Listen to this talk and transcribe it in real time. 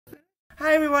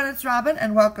Hi everyone, it's Robin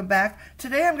and welcome back.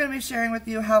 Today I'm going to be sharing with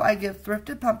you how I give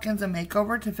thrifted pumpkins a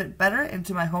makeover to fit better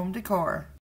into my home decor.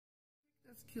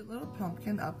 This cute little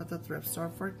pumpkin up at the thrift store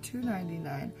for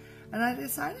 $2.99, and I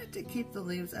decided to keep the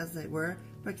leaves as they were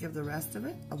but give the rest of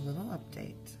it a little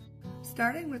update.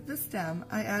 Starting with the stem,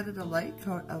 I added a light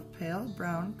coat of pale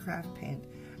brown craft paint,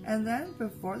 and then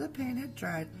before the paint had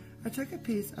dried, I took a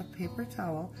piece of paper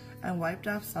towel and wiped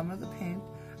off some of the paint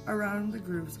around the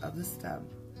grooves of the stem.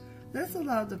 This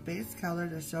allowed the base color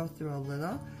to show through a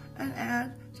little and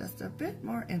add just a bit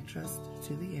more interest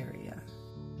to the area.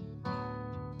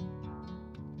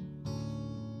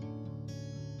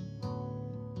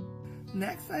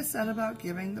 Next, I set about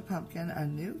giving the pumpkin a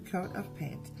new coat of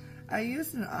paint. I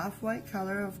used an off-white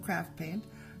color of craft paint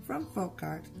from Folk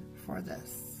Art for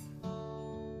this.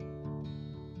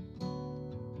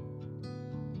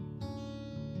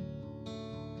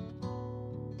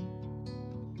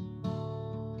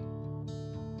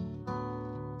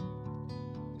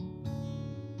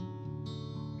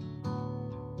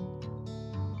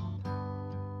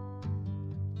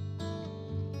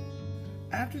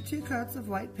 After 2 coats of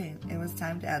white paint, it was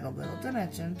time to add a little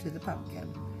dimension to the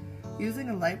pumpkin. Using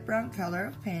a light brown color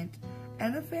of paint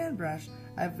and a fan brush,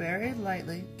 I very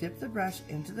lightly dipped the brush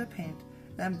into the paint,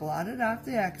 then blotted off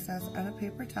the excess on a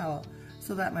paper towel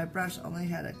so that my brush only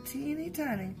had a teeny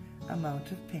tiny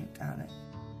amount of paint on it.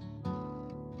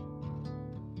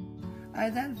 I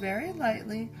then very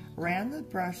lightly ran the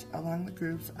brush along the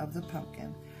grooves of the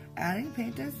pumpkin, adding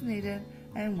paint as needed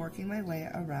and working my way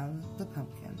around the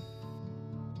pumpkin.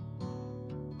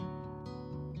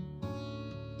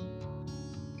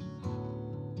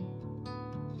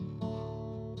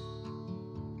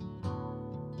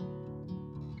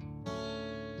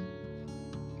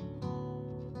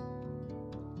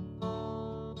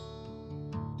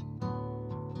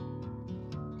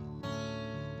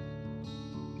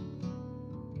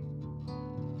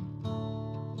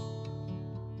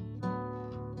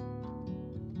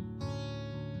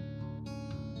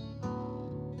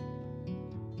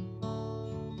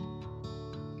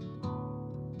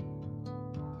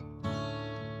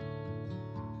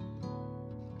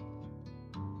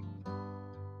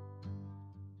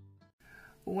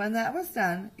 When that was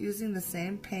done, using the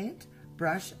same paint,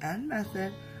 brush, and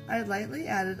method, I lightly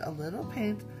added a little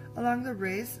paint along the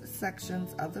raised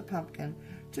sections of the pumpkin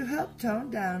to help tone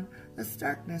down the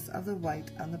starkness of the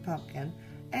white on the pumpkin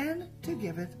and to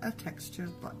give it a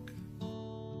textured look.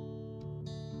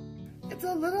 It's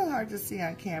a little hard to see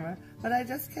on camera, but I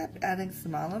just kept adding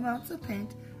small amounts of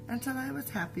paint until I was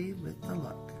happy with the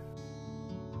look.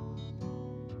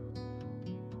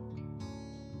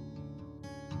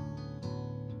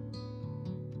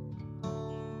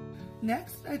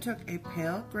 Next, I took a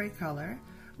pale gray color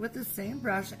with the same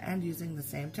brush and using the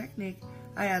same technique,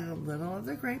 I added a little of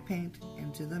the gray paint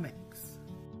into the mix.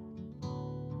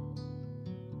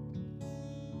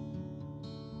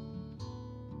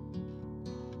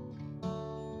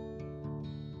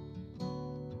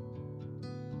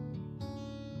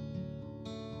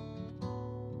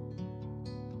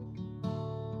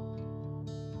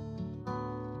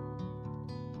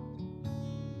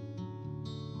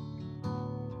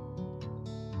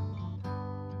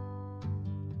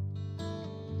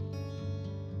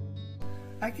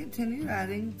 I continued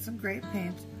adding some gray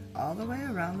paint all the way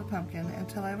around the pumpkin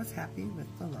until I was happy with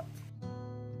the look.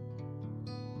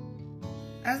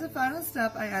 As a final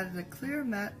step, I added a clear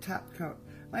matte top coat.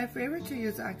 My favorite to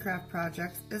use on craft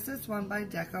projects is this one by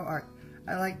Decor.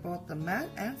 I like both the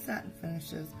matte and satin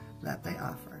finishes that they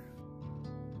offer.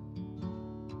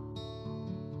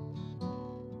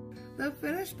 The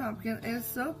finished pumpkin is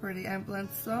so pretty and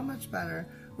blends so much better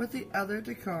with the other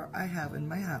decor I have in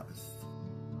my house.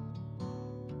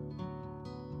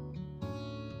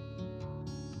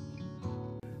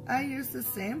 I used the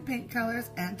same paint colors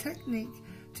and technique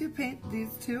to paint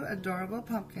these 2 adorable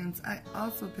pumpkins I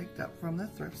also picked up from the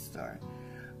thrift store.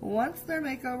 Once their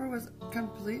makeover was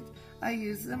complete, I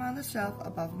used them on the shelf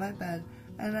above my bed,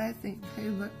 and I think they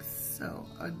look so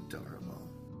adorable.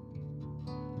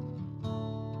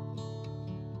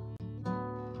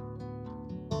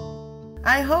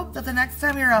 I hope that the next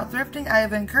time you're out thrifting, I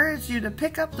have encouraged you to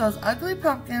pick up those ugly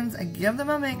pumpkins and give them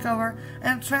a makeover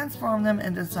and transform them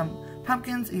into some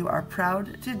pumpkins you are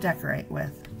proud to decorate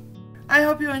with. I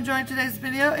hope you enjoyed today's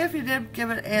video. If you did, give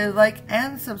it a like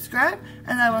and subscribe,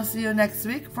 and I will see you next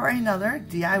week for another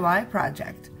DIY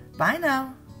project. Bye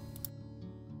now.